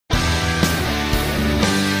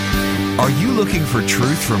Are you looking for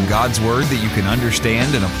truth from God's Word that you can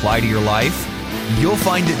understand and apply to your life? You'll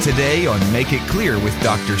find it today on Make It Clear with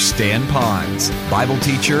Dr. Stan Ponz, Bible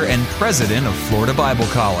teacher and president of Florida Bible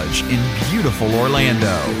College in beautiful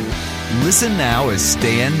Orlando. Listen now as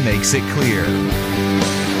Stan makes it clear.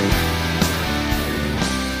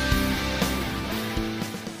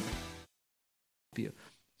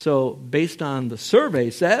 So based on the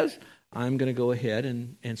survey says, I'm going to go ahead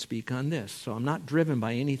and speak on this. So I'm not driven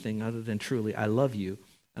by anything other than truly, I love you,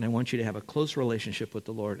 and I want you to have a close relationship with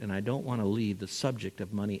the Lord, and I don't want to leave the subject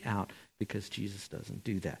of money out because Jesus doesn't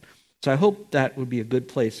do that. So I hope that would be a good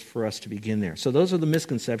place for us to begin there. So those are the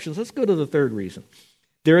misconceptions. Let's go to the third reason.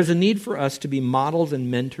 There is a need for us to be models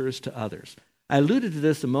and mentors to others. I alluded to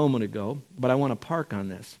this a moment ago, but I want to park on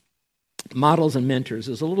this. Models and mentors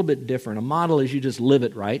is a little bit different. A model is you just live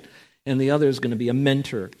it right, and the other is going to be a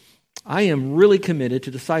mentor. I am really committed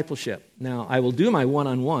to discipleship. Now, I will do my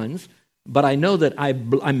one-on-ones, but I know that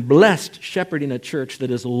I'm blessed shepherding a church that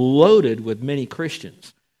is loaded with many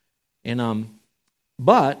Christians.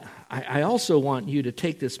 But I also want you to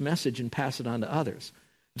take this message and pass it on to others.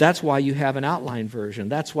 That's why you have an outline version.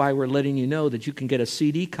 That's why we're letting you know that you can get a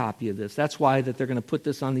CD copy of this. That's why that they're going to put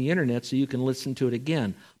this on the internet so you can listen to it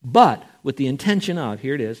again. But with the intention of,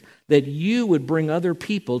 here it is, that you would bring other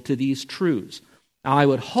people to these truths. Now, I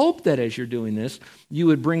would hope that as you're doing this, you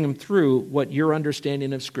would bring them through what your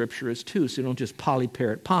understanding of Scripture is too, so you don't just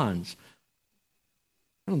polyparrot Ponz.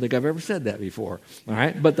 I don't think I've ever said that before, all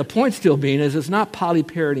right? But the point still being is it's not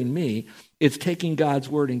polyparroting me. It's taking God's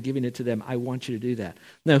Word and giving it to them. I want you to do that.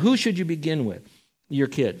 Now, who should you begin with? Your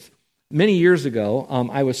kids. Many years ago,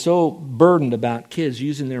 I was so burdened about kids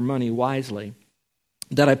using their money wisely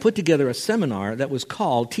that I put together a seminar that was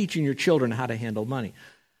called Teaching Your Children How to Handle Money.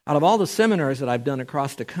 Out of all the seminars that I've done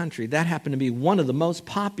across the country, that happened to be one of the most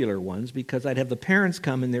popular ones because I'd have the parents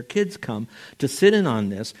come and their kids come to sit in on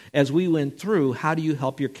this as we went through how do you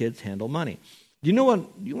help your kids handle money. You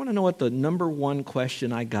want to know what the number one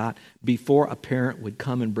question I got before a parent would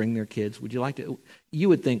come and bring their kids? Would you like to? You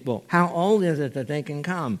would think, well, how old is it that they can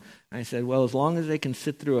come? I said, well, as long as they can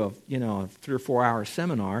sit through a 3 or 4 hour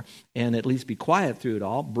seminar and at least be quiet through it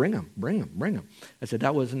all, bring them. I said,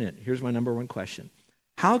 that wasn't it. Here's my number one question.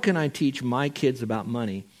 How can I teach my kids about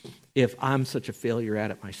money if I'm such a failure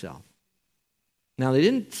at it myself? Now, they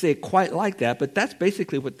didn't say it quite like that, but that's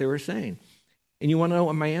basically what they were saying. And you want to know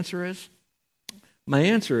what my answer is? My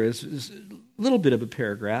answer is a little bit of a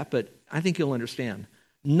paragraph, but I think you'll understand.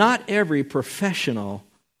 Not every professional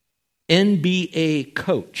NBA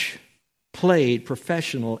coach played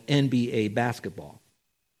professional NBA basketball.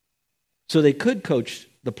 So they could coach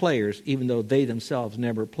the players even though they themselves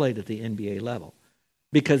never played at the NBA level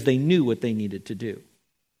because they knew what they needed to do.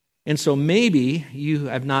 And so maybe you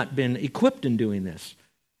have not been equipped in doing this.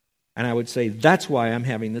 And I would say that's why I'm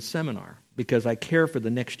having this seminar, because I care for the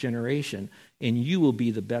next generation, and you will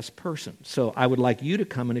be the best person. So I would like you to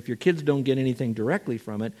come, and if your kids don't get anything directly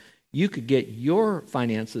from it, you could get your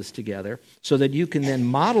finances together so that you can then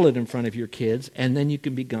model it in front of your kids, and then you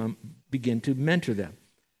can begin to mentor them.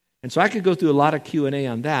 And so I could go through a lot of Q&A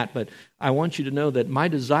on that, but I want you to know that my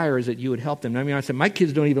desire is that you would help them. I mean, I said, my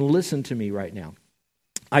kids don't even listen to me right now.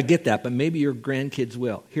 I get that, but maybe your grandkids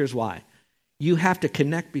will. Here's why. You have to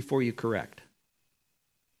connect before you correct.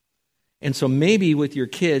 And so maybe with your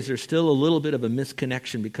kids, there's still a little bit of a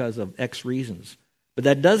misconnection because of X reasons. But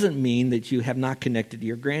that doesn't mean that you have not connected to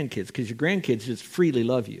your grandkids, because your grandkids just freely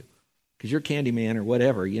love you. Because you're Candyman or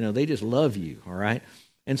whatever, they just love you, all right?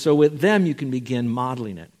 And so with them, you can begin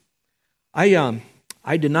modeling it. I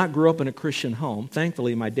did not grow up in a Christian home.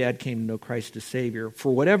 Thankfully, my dad came to know Christ as Savior.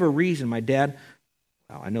 For whatever reason, my dad,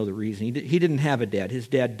 I know the reason. He didn't have a dad. His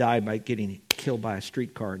dad died by getting killed by a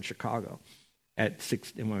streetcar in Chicago.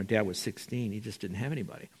 When my dad was 16, he just didn't have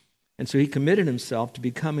anybody. And so he committed himself to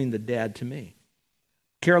becoming the dad to me.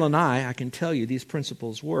 Carol and I can tell you these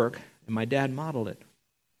principles work, and my dad modeled it.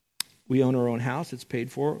 We own our own house. It's paid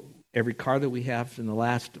for. Every car that we have in the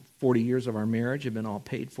last 40 years of our marriage have been all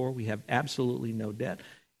paid for. We have absolutely no debt,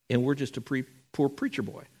 and we're just a poor preacher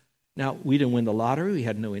boy. Now, we didn't win the lottery. We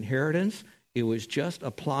had no inheritance. It was just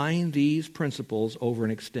applying these principles over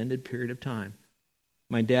an extended period of time.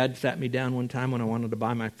 My dad sat me down one time when I wanted to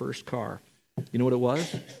buy my first car. You know what it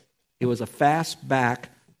was? It was a fastback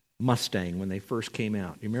Mustang when they first came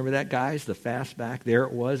out. You remember that, guys? The fastback? There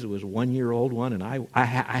it was. It was a 1-year-old one, and I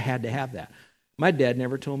had to have that. My dad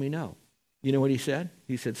never told me no. You know what he said?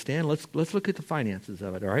 He said, Stan, let's look at the finances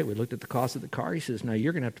of it, all right? We looked at the cost of the car. He says, now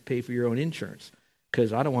you're going to have to pay for your own insurance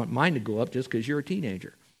because I don't want mine to go up just because you're a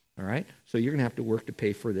teenager. All right? So you're going to have to work to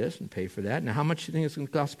pay for this and pay for that. Now, how much do you think it's going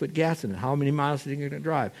to cost to put gas in it? How many miles do you think you're going to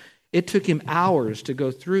drive? It took him hours to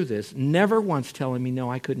go through this, never once telling me, no,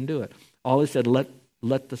 I couldn't do it. All he said, let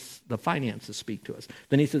the finances speak to us.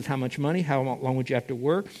 Then he says, how much money, how long would you have to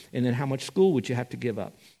work, and then how much school would you have to give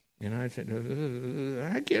up? And I said,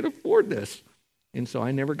 I can't afford this. And so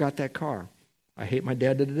I never got that car. I hate my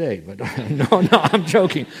dad to today, but no, I'm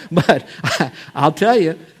joking. But I'll tell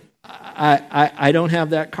you, I don't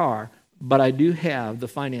have that car, but I do have the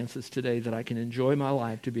finances today that I can enjoy my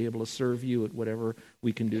life to be able to serve you at whatever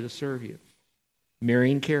we can do to serve you.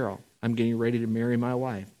 Marrying Carol. I'm getting ready to marry my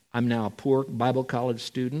wife. I'm now a poor Bible college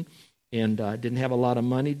student and didn't have a lot of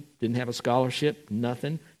money, didn't have a scholarship,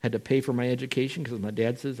 nothing. Had to pay for my education because my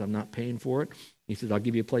dad says I'm not paying for it. He says, I'll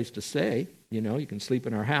give you a place to stay. You know, you can sleep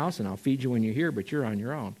in our house and I'll feed you when you're here, but you're on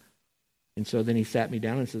your own. And so then he sat me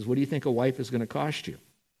down and says, what do you think a wife is going to cost you?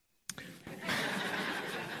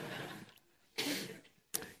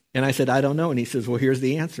 And I said, I don't know. And he says, well, here's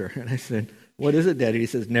the answer. And I said, what is it, Daddy? He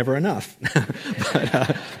says, never enough.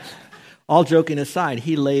 But all joking aside,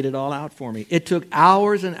 he laid it all out for me. It took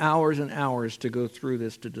hours and hours and hours to go through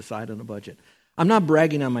this to decide on a budget. I'm not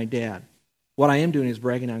bragging on my dad. What I am doing is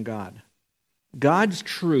bragging on God. God's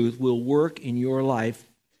truth will work in your life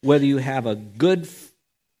whether you have a good,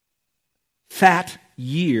 fat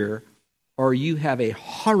year or you have a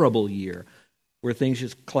horrible year where things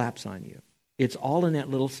just collapse on you. It's all in that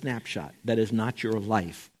little snapshot. That is not your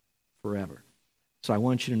life forever. So I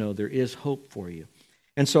want you to know there is hope for you.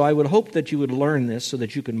 And so I would hope that you would learn this so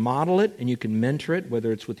that you can model it and you can mentor it,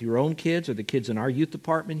 whether it's with your own kids or the kids in our youth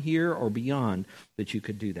department here or beyond, that you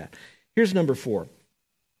could do that. Here's number 4.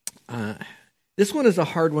 This one is a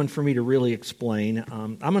hard one for me to really explain.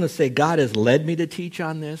 I'm going to say God has led me to teach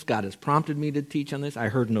on this. God has prompted me to teach on this. I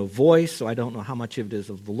heard no voice, so I don't know how much of it is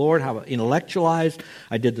of the Lord, how intellectualized.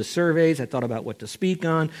 I did the surveys. I thought about what to speak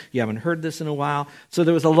on. You haven't heard this in a while. So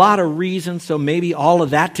there was a lot of reasons. So maybe all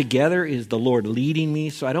of that together is the Lord leading me.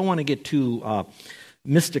 So I don't want to get too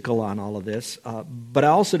mystical on all of this. But I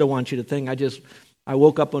also don't want you to think I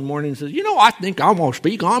woke up one morning and said, I think I'm going to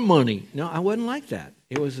speak on money. No, I wasn't like that.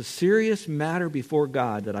 It was a serious matter before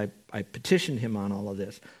God that I petitioned him on all of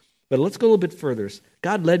this. But let's go a little bit further.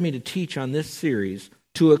 God led me to teach on this series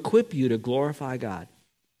to equip you to glorify God.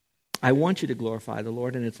 I want you to glorify the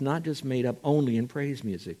Lord, and it's not just made up only in praise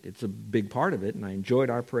music. It's a big part of it, and I enjoyed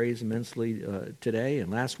our praise immensely today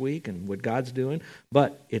and last week and what God's doing.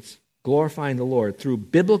 But it's glorifying the Lord through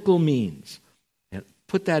biblical means. And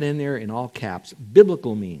put that in there in all caps.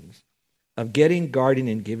 Biblical means of getting, guarding,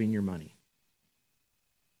 and giving your money.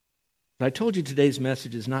 I told you today's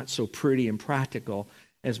message is not so pretty and practical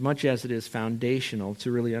as much as it is foundational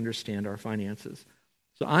to really understand our finances.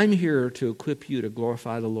 So I'm here to equip you to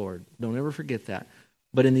glorify the Lord. Don't ever forget that.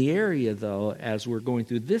 But in the area, though, as we're going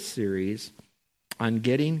through this series on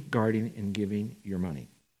getting, guarding, and giving your money.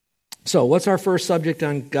 So what's our first subject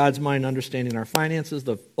on God's mind, understanding our finances?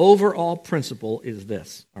 The overall principle is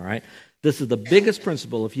this, all right? This is the biggest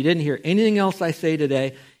principle. If you didn't hear anything else I say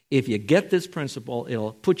today, if you get this principle,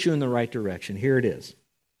 it'll put you in the right direction. Here it is.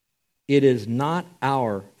 It is not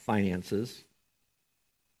our finances,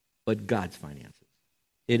 but God's finances.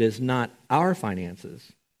 It is not our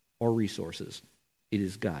finances or resources. It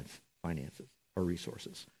is God's finances or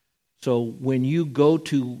resources. So when you go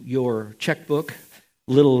to your checkbook,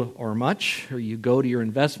 little or much, or you go to your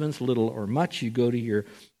investments, little or much, you go to your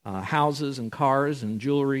houses and cars and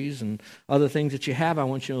jewelries and other things that you have, I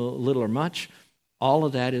want you to know little or much. All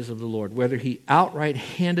of that is of the Lord. Whether he outright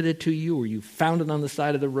handed it to you or you found it on the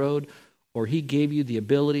side of the road or he gave you the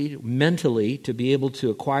ability mentally to be able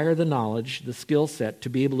to acquire the knowledge, the skill set, to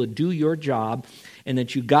be able to do your job, and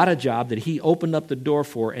that you got a job that he opened up the door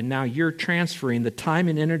for, and now you're transferring the time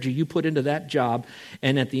and energy you put into that job,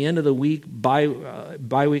 and at the end of the week,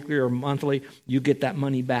 bi-weekly or monthly, you get that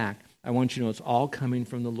money back. I want you to know it's all coming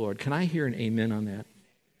from the Lord. Can I hear an amen on that?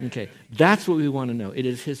 Okay, that's what we want to know. It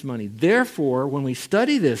is his money. Therefore, when we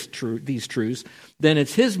study these truths, then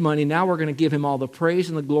it's his money. Now we're going to give him all the praise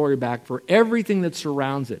and the glory back for everything that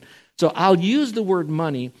surrounds it. So I'll use the word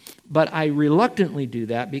money, but I reluctantly do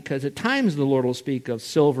that because at times the Lord will speak of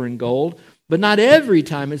silver and gold, but not every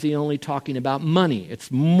time is he only talking about money.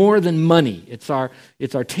 It's more than money. It's our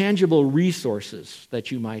tangible resources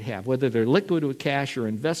that you might have, whether they're liquid with cash or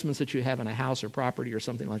investments that you have in a house or property or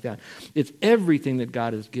something like that. It's everything that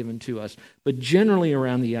God has given to us, but generally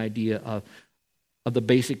around the idea of the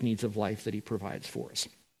basic needs of life that he provides for us.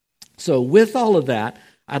 So with all of that,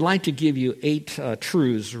 I'd like to give you 8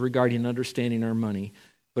 truths regarding understanding our money.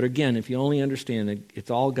 But again, if you only understand that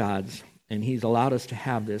it's all God's and he's allowed us to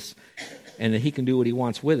have this, and that he can do what he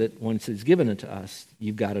wants with it once it's given it to us,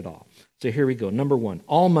 you've got it all. So here we go. Number 1,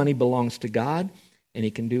 all money belongs to God, and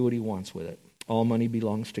he can do what he wants with it. All money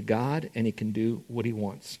belongs to God, and he can do what he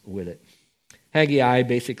wants with it. Haggai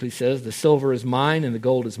basically says, the silver is mine and the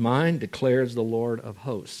gold is mine, declares the Lord of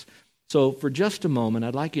hosts. So for just a moment,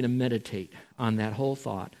 I'd like you to meditate on that whole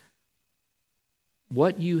thought.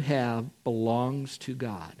 What you have belongs to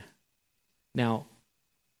God. Now,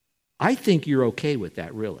 I think you're okay with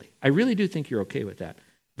that, really. I really do think you're okay with that.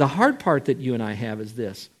 The hard part that you and I have is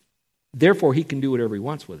this. Therefore, he can do whatever he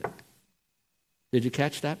wants with it. Did you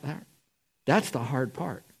catch that part? That's the hard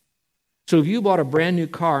part. So if you bought a brand new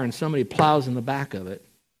car and somebody plows in the back of it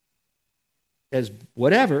as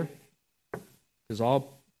whatever, because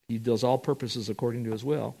he does all purposes according to his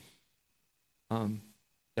will,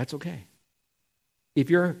 that's okay. If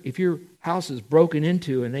your house is broken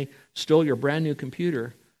into and they stole your brand new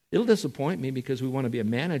computer, it'll disappoint me because we want to be a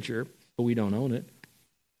manager, but we don't own it.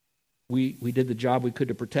 We did the job we could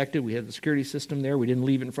to protect it. We had the security system there. We didn't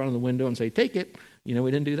leave it in front of the window and say, take it. We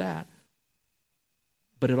didn't do that.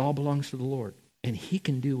 But it all belongs to the Lord, and he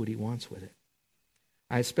can do what he wants with it.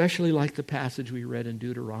 I especially like the passage we read in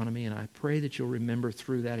Deuteronomy, and I pray that you'll remember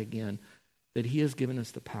through that again that he has given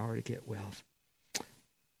us the power to get wealth.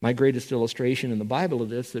 My greatest illustration in the Bible of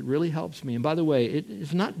this that really helps me, and by the way,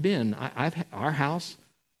 it's not been, our house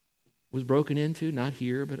was broken into, not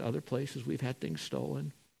here, but other places. We've had things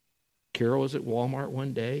stolen. Carol was at Walmart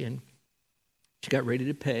one day, and she got ready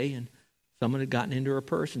to pay, and someone had gotten into her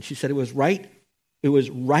purse, and she said it was right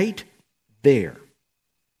there.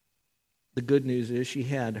 The good news is she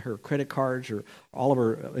had her credit cards or all of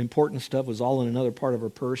her important stuff was all in another part of her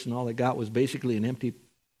purse, and all they got was basically an empty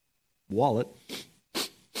wallet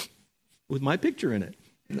with my picture in it.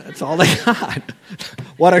 That's all they got.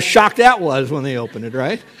 What a shock that was when they opened it,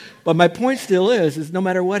 right? But my point still is no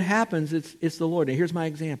matter what happens, it's the Lord. And here's my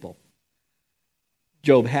example.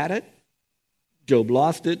 Job had it. Job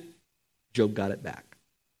lost it. Job got it back.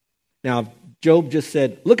 Now, if Job just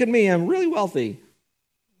said, look at me, I'm really wealthy.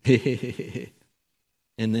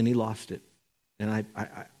 And then he lost it. And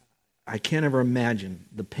I can't ever imagine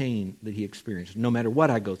the pain that he experienced. No matter what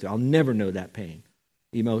I go through, I'll never know that pain.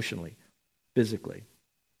 Emotionally, physically,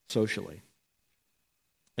 socially.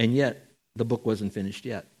 And yet, the book wasn't finished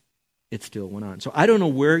yet. It still went on. So I don't know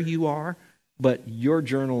where you are, but your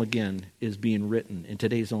journal, again, is being written. And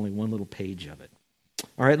today's only one little page of it.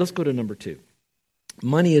 All right, let's go to number 2.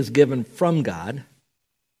 Money is given from God,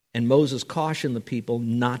 and Moses cautioned the people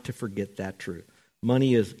not to forget that truth.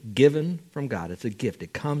 Money is given from God. It's a gift.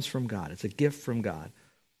 It comes from God. It's a gift from God.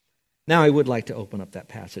 Now I would like to open up that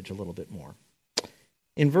passage a little bit more.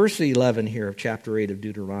 In verse 11 here of chapter 8 of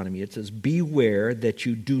Deuteronomy, it says, beware that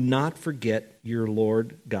you do not forget your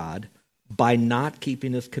Lord God by not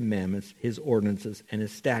keeping his commandments, his ordinances, and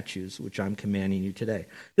his statutes, which I'm commanding you today.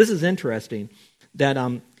 This is interesting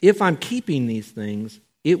that if I'm keeping these things,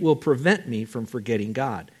 it will prevent me from forgetting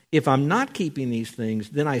God. If I'm not keeping these things,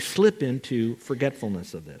 then I slip into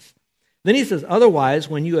forgetfulness of this. Then he says, otherwise,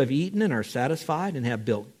 when you have eaten and are satisfied and have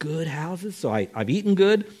built good houses, so I've eaten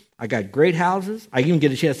good, I got great houses, I even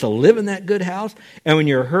get a chance to live in that good house, and when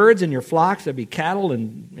your herds and your flocks, that be cattle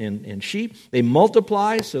and sheep, they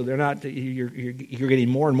multiply, so they're not, you're getting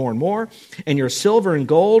more and more and more, and your silver and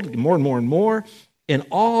gold, more and more, and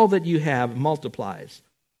all that you have multiplies,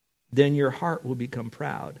 then your heart will become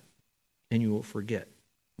proud, and you will forget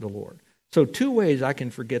the Lord. So 2 ways I can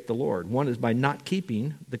forget the Lord. One is by not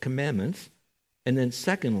keeping the commandments, and then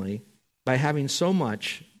secondly, by having so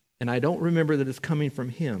much, and I don't remember that it's coming from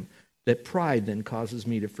him, that pride then causes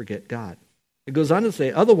me to forget God. It goes on to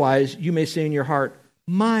say, otherwise you may say in your heart,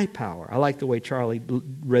 my power. I like the way Charlie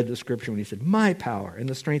read the scripture when he said, my power and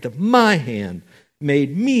the strength of my hand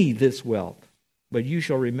made me this wealth. But you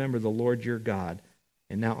shall remember the Lord your God,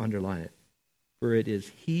 and now underline it, for it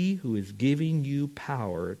is he who is giving you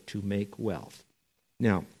power to make wealth.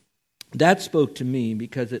 Now, that spoke to me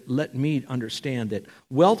because it let me understand that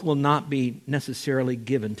wealth will not be necessarily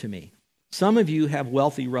given to me. Some of you have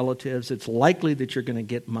wealthy relatives. It's likely that you're going to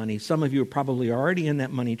get money. Some of you are probably already in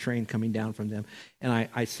that money train coming down from them, and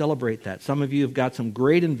I celebrate that. Some of you have got some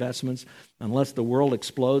great investments. Unless the world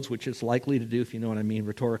explodes, which it's likely to do, if you know what I mean,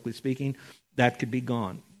 rhetorically speaking, that could be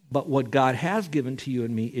gone. But what God has given to you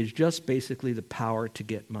and me is just basically the power to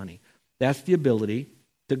get money. That's the ability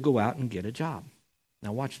to go out and get a job.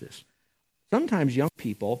 Now watch this. Sometimes young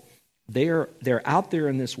people, they're out there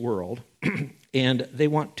in this world, and they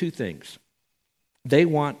want 2 things. They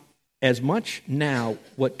want as much now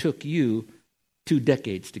what took you 2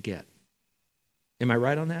 decades to get. Am I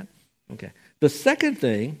right on that? Okay. The second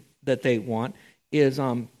thing that they want is,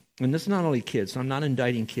 and this is not only kids, so I'm not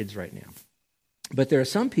indicting kids right now, but there are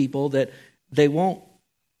some people that they won't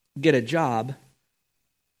get a job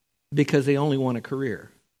because they only want a career.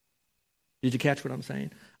 Did you catch what I'm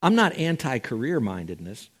saying? I'm not anti-career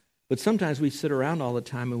mindedness, but sometimes we sit around all the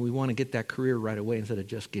time and we want to get that career right away instead of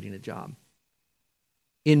just getting a job.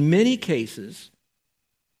 In many cases,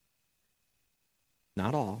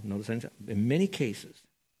 not all, notice in many cases,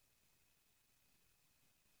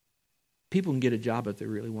 people can get a job if they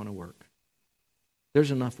really want to work.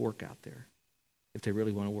 There's enough work out there if they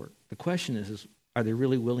really want to work. The question is are they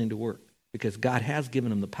really willing to work? Because God has given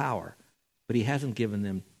them the power, but he hasn't given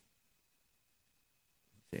them,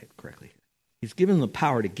 say it correctly here. He's given them the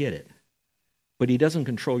power to get it, but he doesn't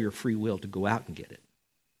control your free will to go out and get it.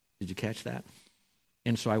 Did you catch that?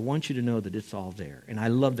 And so I want you to know that it's all there. And I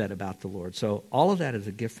love that about the Lord. So all of that is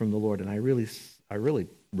a gift from the Lord, and I really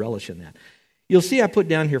relish in that. You'll see I put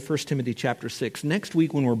down here 1 Timothy chapter 6. Next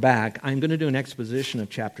week when we're back, I'm going to do an exposition of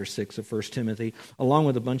chapter 6 of 1 Timothy, along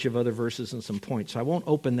with a bunch of other verses and some points. So I won't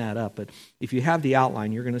open that up, but if you have the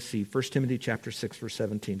outline, you're going to see 1 Timothy chapter 6, verse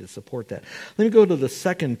 17 to support that. Let me go to the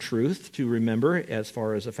second truth to remember as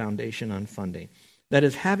far as a foundation on funding. That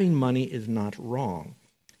is, having money is not wrong.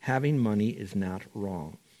 Having money is not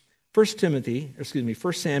wrong. 1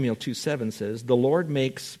 Samuel 2:7 says, "The Lord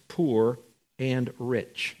makes poor and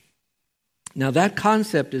rich." Now that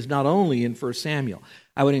concept is not only in 1 Samuel.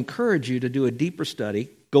 I would encourage you to do a deeper study,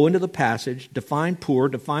 go into the passage, define poor,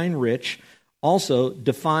 define rich, also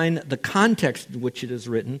define the context in which it is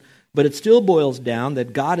written, but it still boils down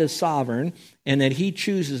that God is sovereign and that he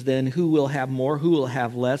chooses then who will have more, who will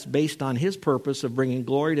have less, based on his purpose of bringing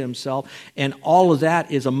glory to himself. And all of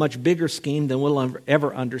that is a much bigger scheme than we'll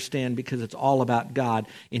ever understand, because it's all about God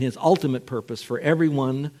in his ultimate purpose for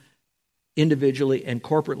everyone individually and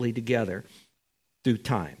corporately together through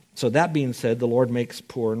time. So that being said, the Lord makes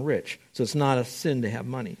poor and rich. So it's not a sin to have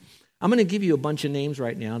money. I'm going to give you a bunch of names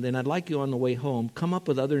right now. Then I'd like you on the way home, come up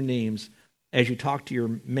with other names as you talk to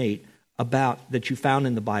your mate about that you found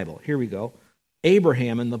in the Bible. Here we go.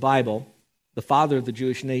 Abraham in the Bible, the father of the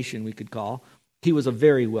Jewish nation, we could call, he was a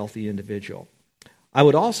very wealthy individual. I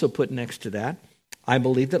would also put next to that, I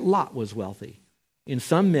believe that Lot was wealthy. In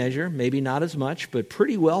some measure, maybe not as much, but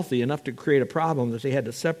pretty wealthy enough to create a problem that they had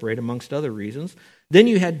to separate, amongst other reasons. Then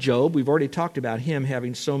you had Job. We've already talked about him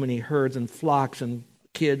having so many herds and flocks and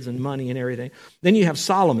kids and money and everything. Then you have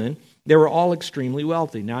Solomon. They were all extremely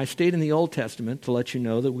wealthy. Now, I stayed in the Old Testament to let you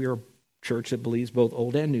know that we are a church that believes both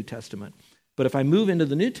Old and New Testament. But if I move into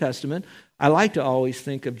the New Testament, I like to always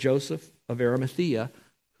think of Joseph of Arimathea,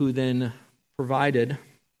 who then provided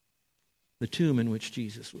the tomb in which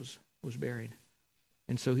Jesus was buried.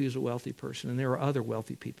 And so he was a wealthy person, and there were other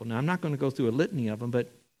wealthy people. Now, I'm not going to go through a litany of them,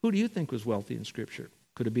 but who do you think was wealthy in Scripture?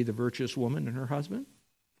 Could it be the virtuous woman and her husband?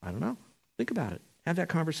 I don't know. Think about it. Have that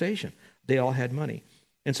conversation. They all had money.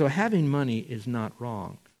 And so having money is not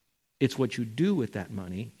wrong. It's what you do with that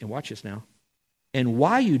money, and watch this now, and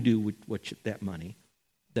why you do with that money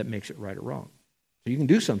that makes it right or wrong. So you can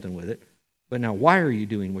do something with it, but now why are you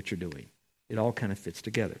doing what you're doing? It all kind of fits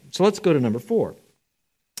together. So let's go to number 4.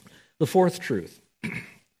 The fourth truth.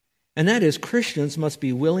 And that is, Christians must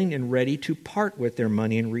be willing and ready to part with their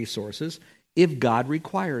money and resources if God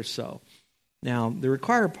requires so. Now, the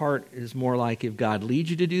require part is more like if God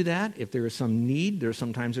leads you to do that, if there is some need,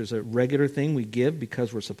 sometimes there's a regular thing we give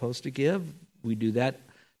because we're supposed to give. We do that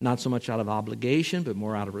not so much out of obligation, but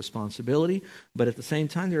more out of responsibility. But at the same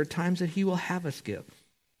time, there are times that he will have us give.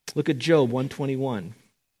 Look at Job 121.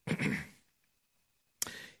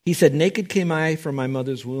 He said, "Naked came I from my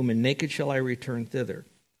mother's womb, and naked shall I return thither.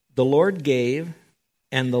 The Lord gave,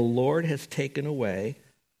 and the Lord has taken away.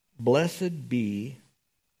 Blessed be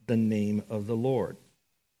the name of the Lord."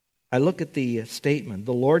 I look at the statement,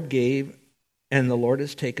 the Lord gave, and the Lord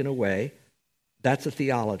has taken away. That's a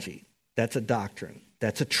theology. That's a doctrine.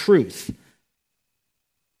 That's a truth.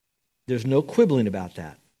 There's no quibbling about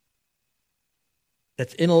that.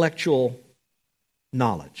 That's intellectual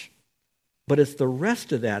knowledge. But it's the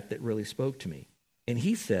rest of that that really spoke to me. And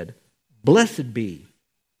he said, "Blessed be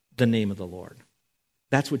the name of the Lord."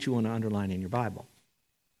 That's what you want to underline in your Bible.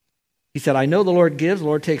 He said, "I know the Lord gives, the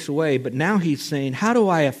Lord takes away," but now he's saying, how do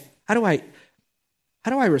I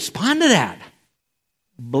respond to that?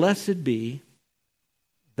 Blessed be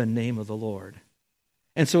the name of the Lord.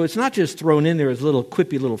 And so it's not just thrown in there as a little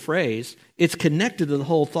quippy little phrase. It's connected to the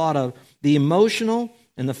whole thought of the emotional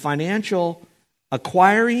and the financial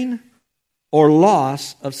acquiring or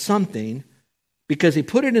loss of something, because he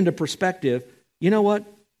put it into perspective. You know what?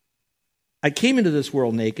 I came into this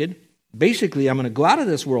world naked. Basically, I'm going to go out of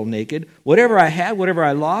this world naked. Whatever I have, whatever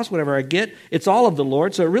I lost, whatever I get, it's all of the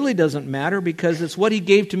Lord. So it really doesn't matter, because it's what he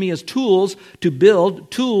gave to me as tools to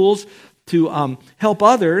build, tools to help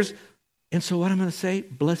others. And so what I'm going to say,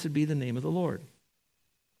 blessed be the name of the Lord.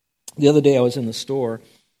 The other day I was in the store,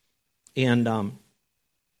 and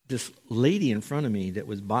this lady in front of me that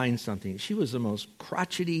was buying something, she was the most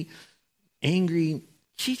crotchety, angry.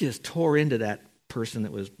 She just tore into that person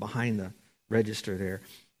that was behind the register there.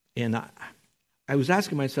 And I was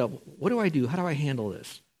asking myself, what do I do? How do I handle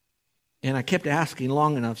this? And I kept asking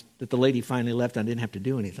long enough that the lady finally left and I didn't have to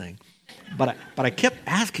do anything. But I kept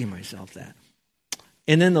asking myself that.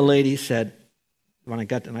 And then the lady said, when I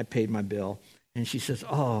got done, I paid my bill, and she says,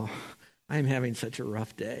 oh, I'm having such a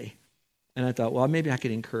rough day. And I thought, well, maybe I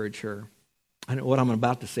could encourage her. I know what I'm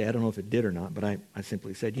about to say. I don't know if it did or not, but I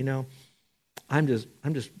simply said, I'm just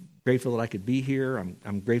grateful that I could be here.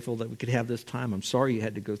 I'm grateful that we could have this time. I'm sorry you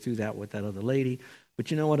had to go through that with that other lady.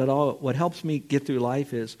 But you know what helps me get through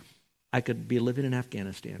life is I could be living in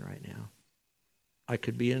Afghanistan right now. I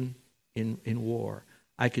could be in war.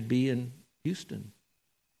 I could be in Houston.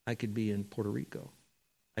 I could be in Puerto Rico.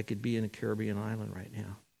 I could be in a Caribbean island right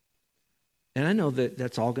now. And I know that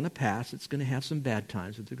that's all going to pass. It's going to have some bad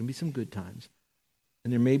times, but there are going to be some good times.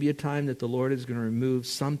 And there may be a time that the Lord is going to remove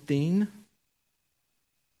something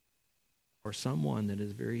or someone that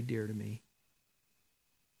is very dear to me.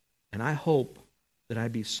 And I hope that I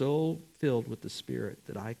be so filled with the Spirit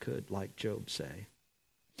that I could, like Job, say,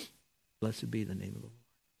 blessed be the name of the Lord.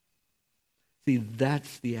 See,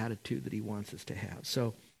 that's the attitude that he wants us to have.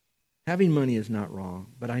 So having money is not wrong,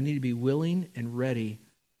 but I need to be willing and ready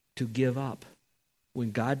to give up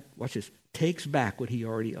when God, watch this, takes back what he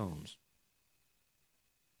already owns.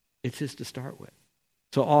 It's his to start with.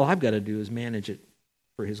 So all I've got to do is manage it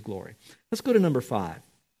for his glory. Let's go to number 5.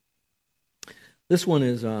 This one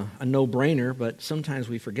is a no-brainer, but sometimes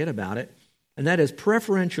we forget about it, and that is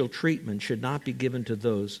preferential treatment should not be given to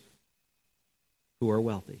those who are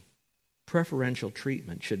wealthy. Preferential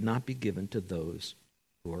treatment should not be given to those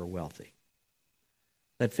who are wealthy.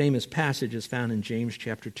 That famous passage is found in James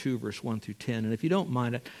chapter 2, verse 1 through 10. And if you don't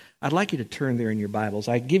mind, I'd like you to turn there in your Bibles.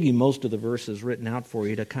 I give you most of the verses written out for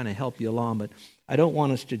you to kind of help you along, but I don't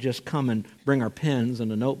want us to just come and bring our pens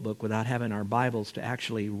and a notebook without having our Bibles to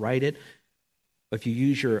actually write it. If you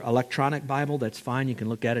use your electronic Bible, that's fine. You can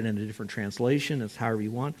look at it in a different translation. It's however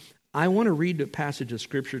you want. I want to read the passage of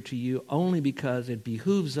Scripture to you only because it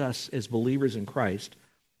behooves us as believers in Christ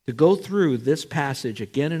to go through this passage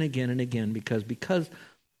again and again and again because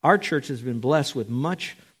our church has been blessed with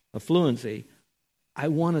much affluency. I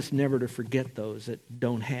want us never to forget those that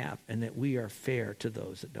don't have and that we are fair to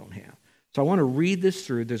those that don't have. So I want to read this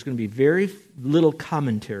through. There's going to be very little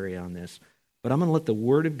commentary on this, but I'm going to let the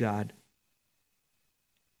Word of God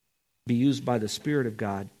be used by the Spirit of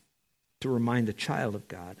God to remind the child of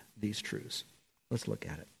God these truths. Let's look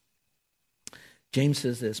at it. James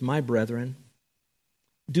says this, my brethren,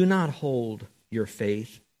 do not hold your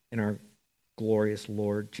faith in our glorious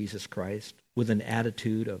Lord Jesus Christ with an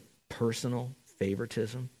attitude of personal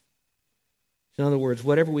favoritism. In other words,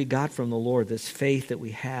 whatever we got from the Lord, this faith that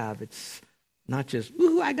we have, it's not just,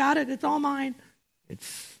 woohoo, I got it, it's all mine.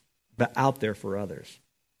 It's out there for others.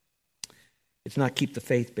 It's not keep the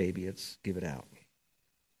faith, baby, it's give it out.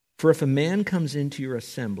 For if a man comes into your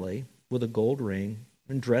assembly with a gold ring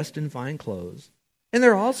and dressed in fine clothes, and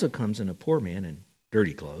there also comes in a poor man in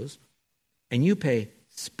dirty clothes, and you pay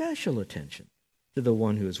special attention to the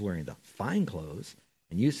one who is wearing the fine clothes,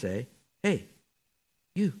 and you say, hey,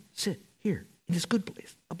 you sit here in this good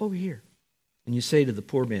place, up over here. And you say to the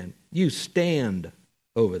poor man, you stand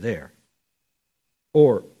over there,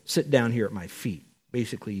 or sit down here at my feet.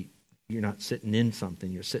 Basically, you're not sitting in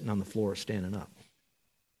something, you're sitting on the floor standing up.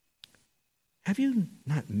 Have you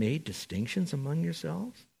not made distinctions among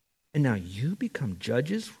yourselves? And now you become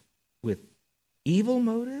judges with evil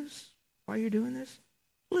motives while you're doing this?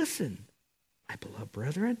 Listen, my beloved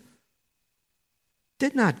brethren,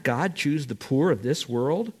 did not God choose the poor of this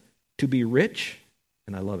world to be rich,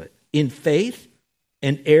 and I love it, in faith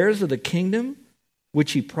and heirs of the kingdom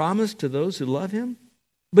which he promised to those who love him?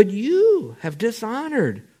 But you have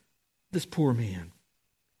dishonored this poor man.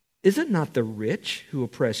 Is it not the rich who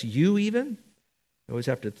oppress you even? I always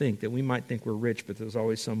have to think that we might think we're rich, but there's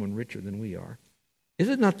always someone richer than we are. Is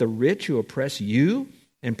it not the rich who oppress you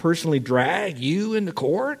and personally drag you into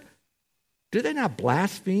court? Do they not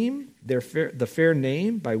blaspheme the fair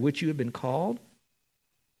name by which you have been called?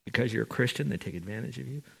 Because you're a Christian, they take advantage of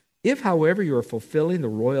you. If, however, you are fulfilling the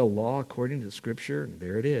royal law according to the Scripture, and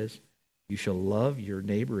there it is, you shall love your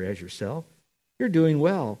neighbor as yourself, you're doing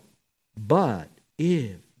well. But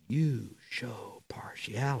if you show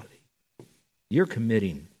partiality, you're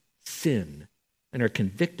committing sin and are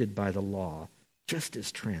convicted by the law just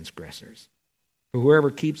as transgressors. For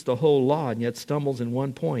whoever keeps the whole law and yet stumbles in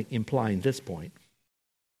one point, implying this point.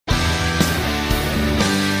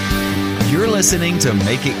 You're listening to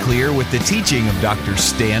Make It Clear with the teaching of Dr.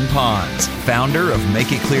 Stan Ponz, founder of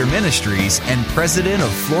Make It Clear Ministries and president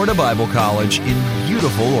of Florida Bible College in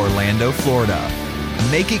beautiful Orlando, Florida.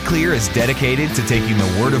 Make It Clear is dedicated to taking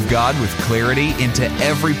the Word of God with clarity into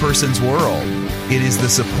every person's world. It is the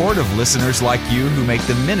support of listeners like you who make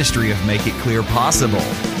the ministry of Make It Clear possible.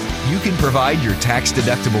 You can provide your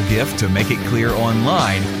tax-deductible gift to Make It Clear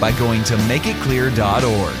online by going to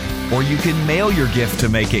makeitclear.org. Or you can mail your gift to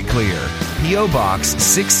Make It Clear, P.O. Box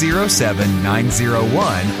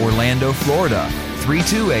 607901, Orlando, Florida,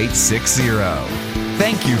 32860.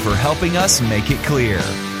 Thank you for helping us make it clear.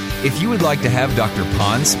 If you would like to have Dr.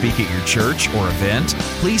 Ponz speak at your church or event,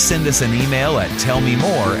 please send us an email at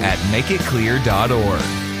tellmemore@makeitclear.org.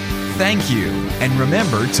 Thank you, and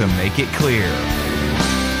remember to make it clear.